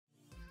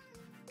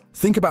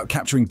Think about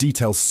capturing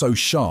details so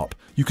sharp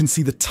you can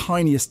see the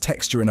tiniest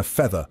texture in a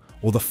feather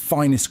or the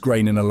finest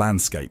grain in a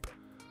landscape.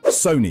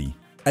 Sony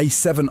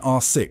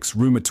A7R VI,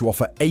 rumored to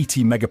offer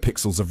 80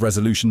 megapixels of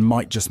resolution,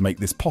 might just make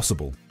this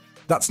possible.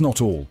 That's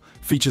not all.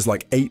 Features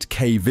like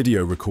 8K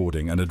video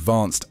recording and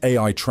advanced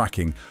AI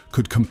tracking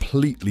could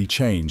completely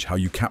change how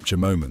you capture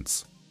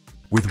moments.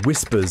 With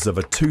whispers of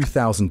a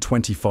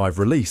 2025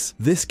 release,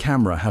 this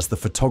camera has the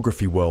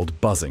photography world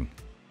buzzing.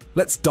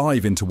 Let's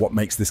dive into what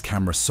makes this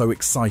camera so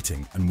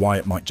exciting and why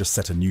it might just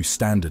set a new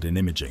standard in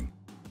imaging.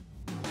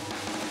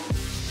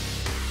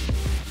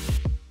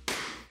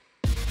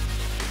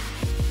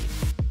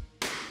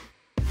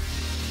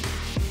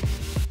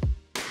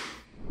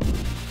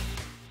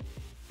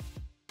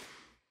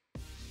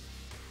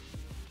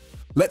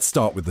 Let's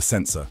start with the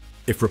sensor.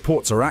 If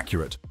reports are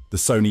accurate, the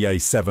Sony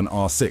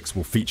A7R VI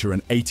will feature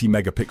an 80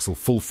 megapixel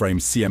full-frame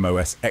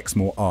CMOS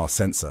Exmor R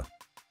sensor.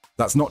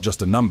 That's not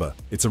just a number,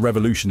 it's a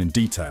revolution in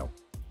detail.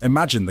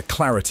 Imagine the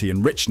clarity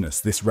and richness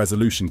this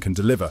resolution can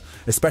deliver,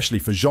 especially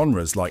for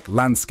genres like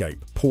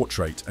landscape,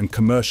 portrait, and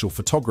commercial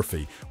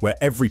photography, where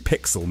every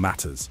pixel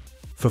matters.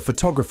 For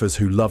photographers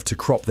who love to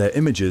crop their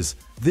images,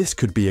 this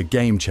could be a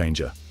game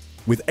changer.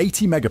 With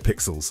 80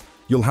 megapixels,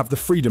 you'll have the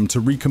freedom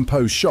to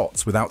recompose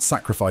shots without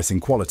sacrificing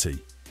quality.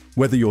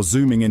 Whether you're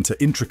zooming into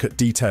intricate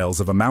details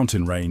of a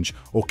mountain range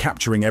or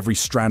capturing every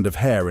strand of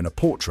hair in a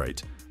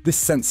portrait, this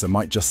sensor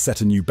might just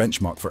set a new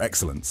benchmark for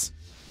excellence.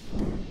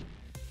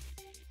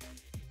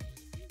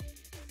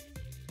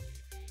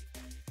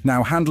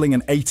 Now, handling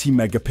an 80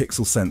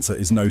 megapixel sensor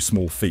is no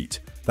small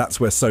feat. That's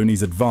where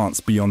Sony's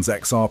advanced Beyond's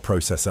XR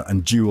processor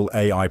and dual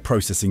AI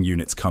processing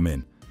units come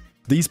in.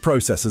 These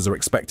processors are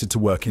expected to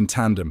work in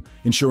tandem,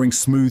 ensuring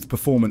smooth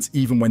performance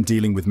even when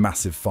dealing with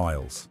massive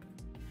files.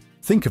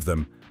 Think of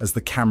them as the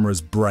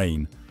camera's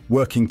brain,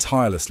 working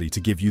tirelessly to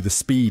give you the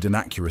speed and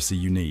accuracy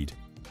you need.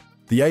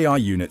 The AI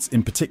units,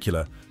 in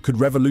particular,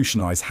 could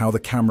revolutionize how the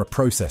camera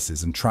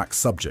processes and tracks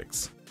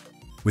subjects.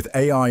 With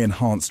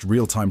AI-enhanced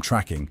real-time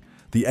tracking,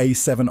 the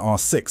A7R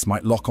VI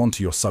might lock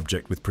onto your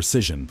subject with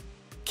precision,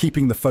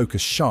 keeping the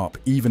focus sharp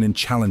even in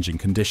challenging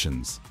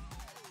conditions.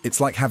 It's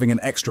like having an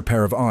extra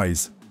pair of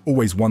eyes,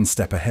 always one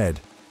step ahead.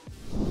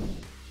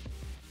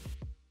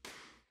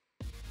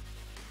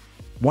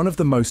 One of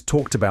the most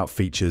talked about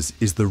features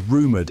is the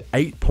rumored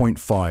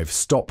 8.5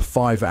 stop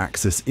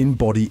 5-axis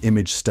in-body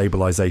image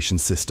stabilization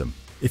system.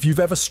 If you've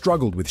ever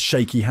struggled with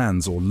shaky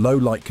hands or low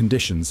light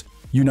conditions,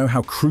 you know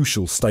how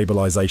crucial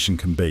stabilization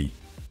can be.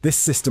 This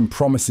system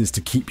promises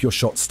to keep your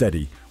shot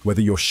steady,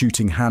 whether you're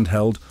shooting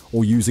handheld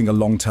or using a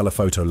long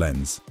telephoto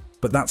lens.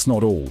 But that's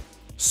not all.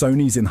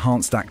 Sony's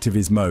enhanced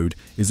Activiz mode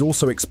is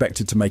also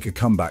expected to make a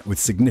comeback with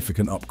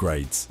significant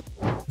upgrades.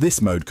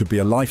 This mode could be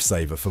a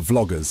lifesaver for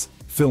vloggers,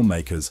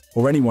 filmmakers,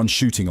 or anyone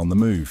shooting on the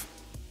move.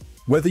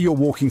 Whether you're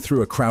walking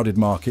through a crowded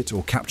market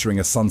or capturing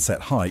a sunset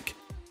hike,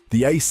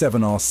 the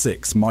A7R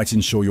VI might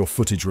ensure your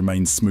footage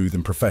remains smooth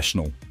and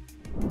professional.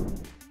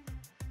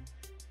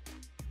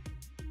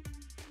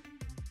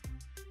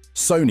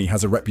 Sony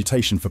has a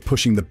reputation for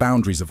pushing the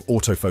boundaries of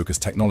autofocus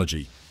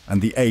technology, and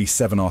the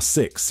A7R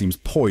VI seems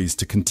poised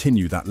to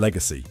continue that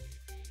legacy.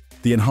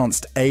 The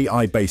enhanced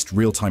AI-based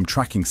real-time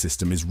tracking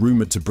system is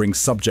rumored to bring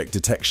subject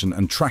detection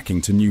and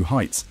tracking to new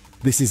heights.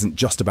 This isn't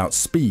just about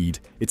speed,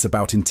 it's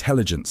about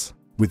intelligence.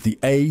 With the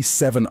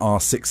A7R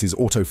VI's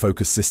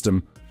autofocus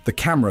system, the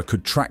camera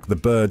could track the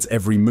bird's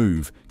every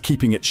move,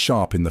 keeping it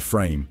sharp in the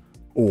frame.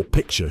 Or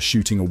picture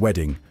shooting a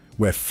wedding,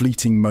 where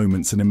fleeting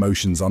moments and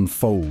emotions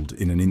unfold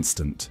in an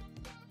instant.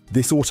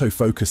 This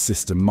autofocus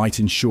system might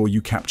ensure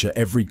you capture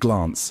every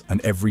glance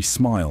and every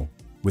smile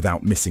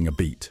without missing a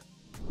beat.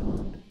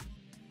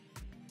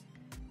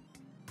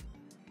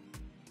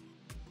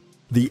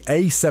 The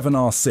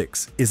A7R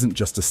VI isn't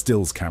just a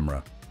stills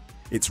camera.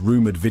 Its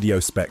rumored video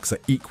specs are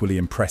equally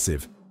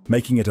impressive,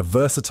 making it a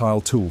versatile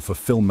tool for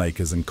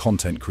filmmakers and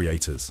content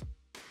creators.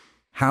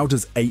 How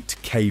does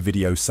 8K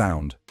video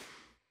sound?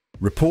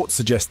 Reports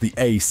suggest the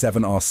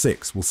A7R VI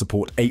will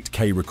support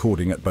 8K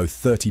recording at both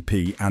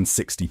 30p and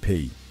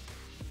 60p.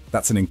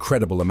 That's an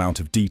incredible amount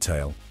of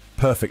detail,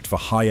 perfect for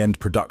high-end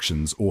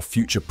productions or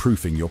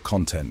future-proofing your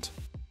content.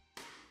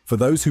 For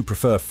those who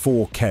prefer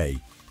 4K,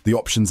 the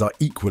options are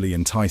equally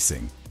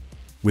enticing.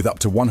 With up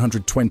to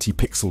 120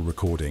 pixel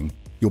recording,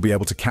 you'll be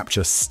able to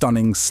capture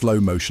stunning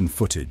slow-motion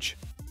footage.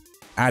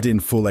 Add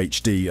in Full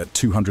HD at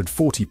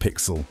 240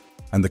 pixel,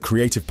 and the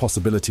creative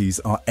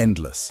possibilities are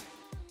endless.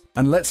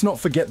 And let's not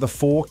forget the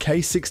 4K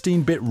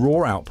 16-bit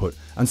RAW output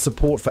and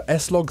support for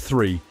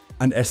S-Log3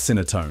 and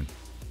S-Cinetone.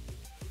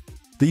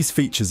 These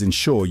features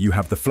ensure you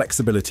have the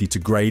flexibility to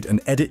grade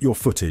and edit your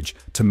footage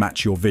to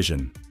match your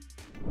vision.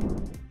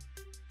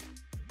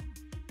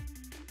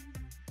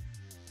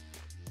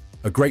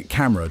 A great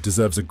camera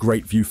deserves a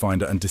great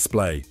viewfinder and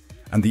display,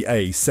 and the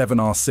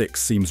A7R VI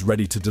seems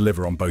ready to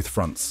deliver on both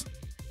fronts.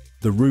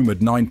 The rumored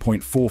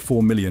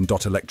 9.44 million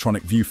dot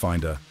electronic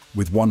viewfinder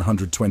with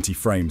 120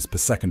 frames per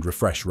second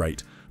refresh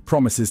rate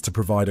promises to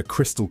provide a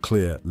crystal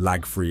clear,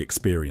 lag-free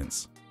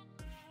experience.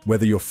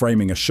 Whether you're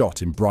framing a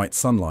shot in bright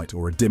sunlight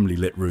or a dimly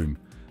lit room,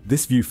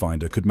 This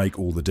viewfinder could make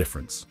all the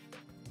difference.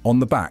 On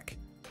the back,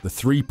 the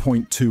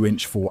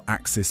 3.2-inch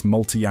 4-axis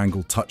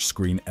multi-angle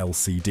touchscreen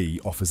LCD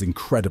offers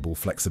incredible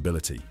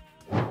flexibility.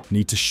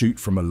 Need to shoot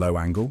from a low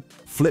angle?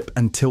 Flip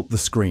and tilt the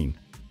screen.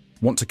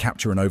 Want to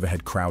capture an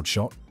overhead crowd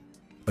shot?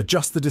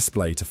 Adjust the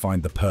display to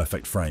find the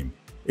perfect frame.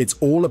 It's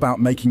all about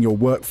making your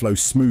workflow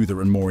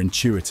smoother and more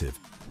intuitive.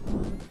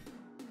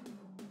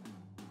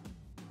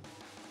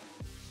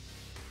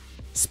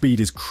 Speed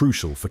is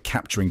crucial for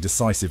capturing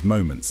decisive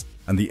moments,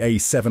 and the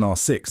A7R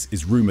VI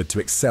is rumored to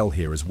excel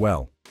here as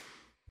well.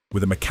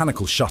 With a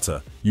mechanical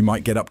shutter, you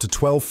might get up to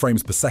 12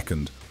 frames per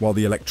second, while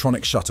the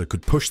electronic shutter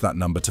could push that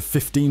number to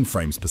 15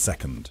 frames per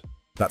second.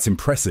 That's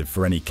impressive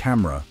for any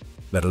camera,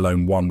 let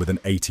alone one with an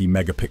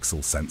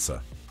 80-megapixel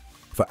sensor.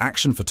 For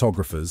action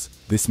photographers,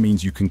 this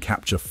means you can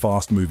capture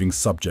fast-moving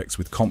subjects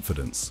with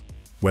confidence.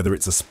 Whether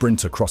it's a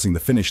sprinter crossing the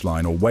finish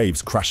line or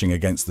waves crashing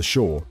against the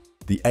shore,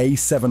 the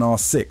A7R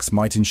VI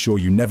might ensure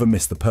you never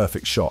miss the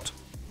perfect shot.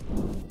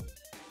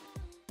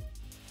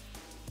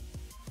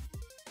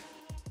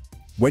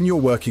 When you're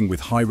working with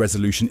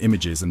high-resolution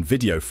images and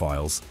video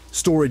files,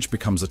 storage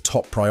becomes a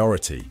top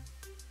priority.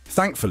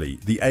 Thankfully,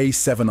 the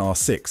A7R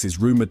VI is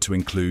rumored to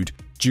include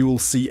dual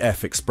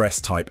CF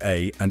Express Type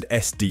A and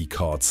SD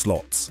card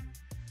slots.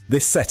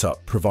 This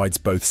setup provides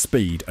both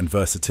speed and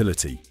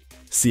versatility.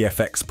 CF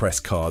Express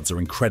cards are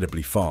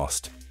incredibly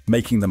fast,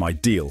 making them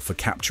ideal for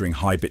capturing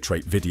high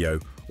bitrate video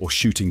or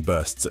shooting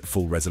bursts at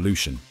full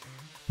resolution.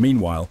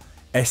 Meanwhile,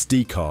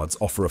 SD cards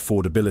offer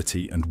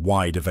affordability and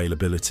wide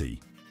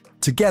availability.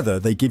 Together,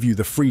 they give you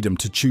the freedom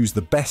to choose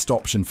the best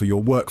option for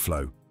your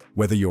workflow,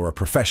 whether you're a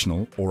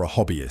professional or a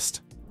hobbyist.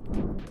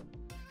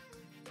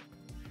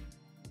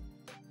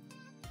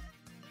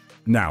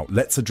 Now,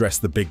 let's address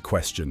the big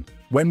question.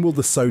 When will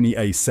the Sony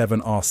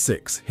A7R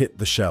VI hit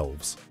the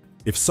shelves?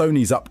 If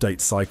Sony's update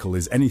cycle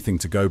is anything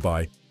to go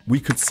by, we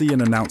could see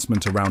an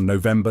announcement around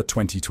November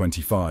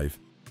 2025.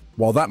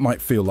 While that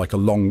might feel like a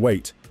long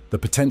wait, the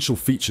potential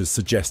features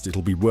suggest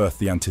it'll be worth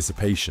the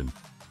anticipation.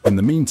 In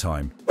the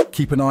meantime,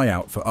 keep an eye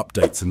out for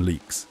updates and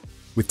leaks.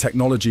 With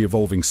technology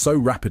evolving so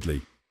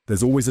rapidly,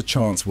 there's always a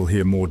chance we'll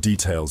hear more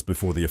details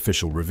before the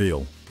official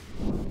reveal.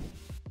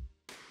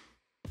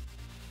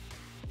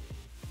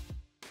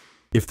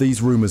 If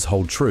these rumors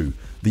hold true,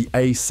 the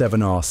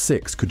A7R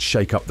VI could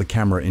shake up the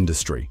camera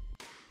industry.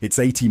 Its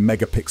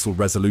 80-megapixel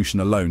resolution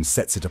alone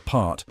sets it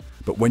apart,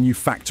 but when you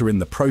factor in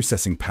the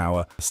processing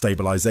power,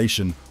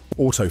 stabilization,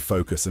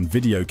 autofocus, and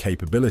video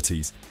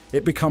capabilities,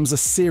 it becomes a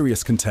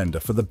serious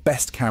contender for the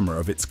best camera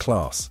of its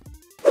class.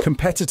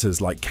 Competitors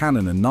like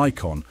Canon and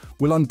Nikon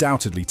will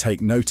undoubtedly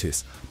take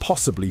notice,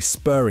 possibly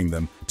spurring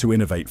them to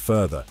innovate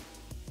further.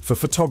 For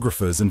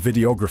photographers and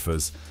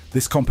videographers,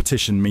 this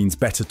competition means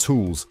better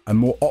tools and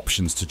more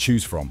options to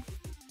choose from.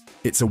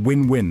 It's a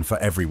win-win for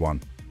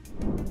everyone.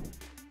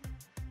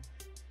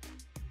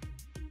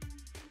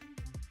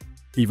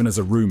 Even as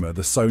a rumor,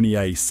 the Sony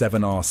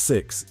A7R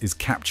VI is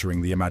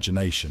capturing the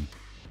imagination.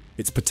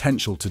 Its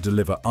potential to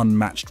deliver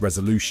unmatched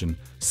resolution,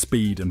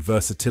 speed, and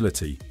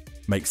versatility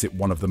makes it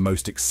one of the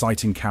most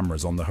exciting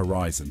cameras on the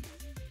horizon.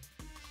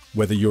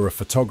 Whether you're a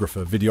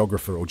photographer,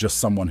 videographer, or just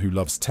someone who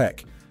loves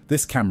tech,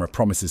 this camera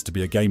promises to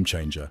be a game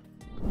changer.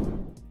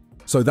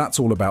 So that's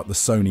all about the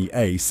Sony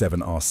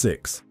A7R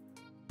VI.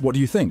 What do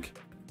you think?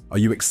 Are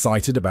you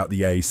excited about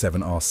the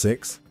A7R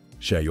VI?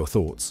 Share your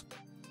thoughts.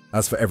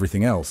 As for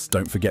everything else,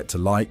 don't forget to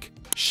like,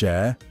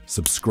 share,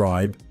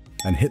 subscribe,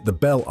 and hit the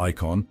bell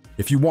icon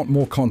if you want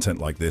more content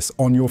like this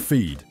on your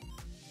feed.